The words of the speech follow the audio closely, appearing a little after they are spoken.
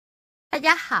大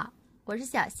家好，我是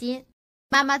小新。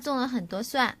妈妈种了很多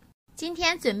蒜，今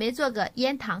天准备做个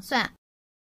腌糖蒜。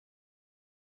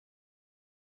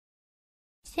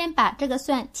先把这个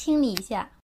蒜清理一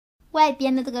下，外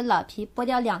边的这个老皮剥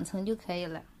掉2层就可以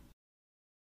了。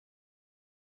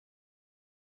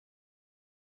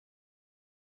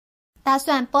大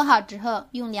蒜剥好之后，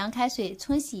用凉开水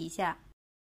冲洗一下。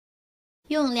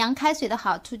用凉开水的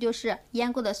好处就是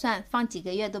腌过的蒜放几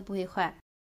个月都不会坏。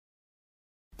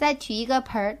再取一个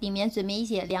盆，里面准备一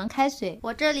些凉开水。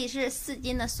我这里是4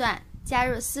斤的蒜，加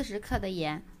入40克的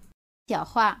盐，搅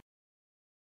化。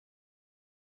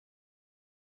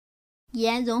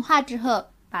盐融化之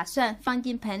后，把蒜放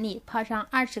进盆里泡上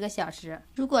20个小时。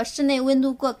如果室内温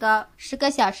度过高，10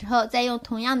个小时后再用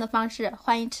同样的方式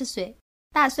换一次水。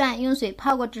大蒜用水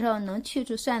泡过之后，能去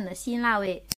除蒜的辛辣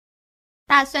味。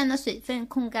大蒜的水分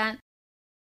控干。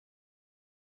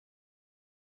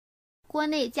锅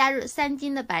内加入3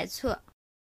斤的白醋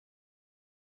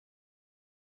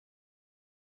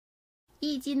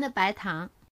，1斤的白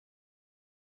糖，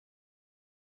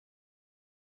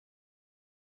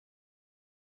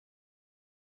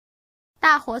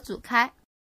大火煮开。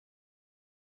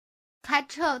开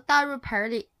之后倒入盆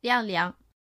里晾凉。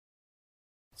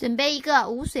准备一个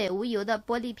无水无油的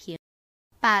玻璃瓶，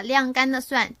把晾干的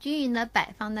蒜均匀地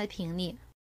摆放在瓶里。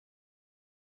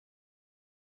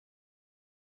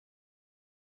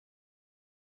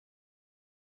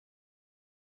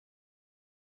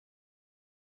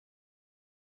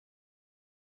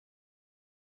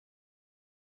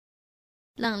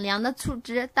冷凉的醋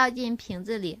汁倒进瓶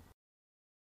子里。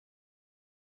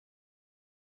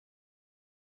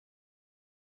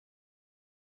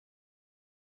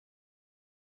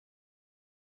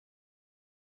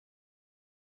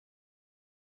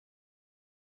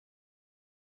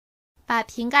把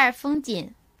瓶盖封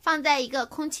紧，放在一个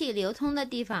空气流通的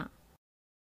地方。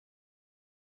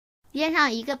腌上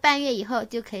1个半月以后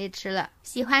就可以吃了。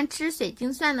喜欢吃水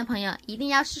晶蒜的朋友一定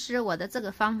要试试我的这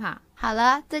个方法。好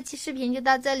了，这期视频就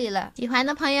到这里了。喜欢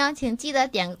的朋友请记得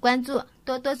点个关注，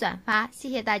多多转发，谢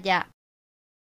谢大家。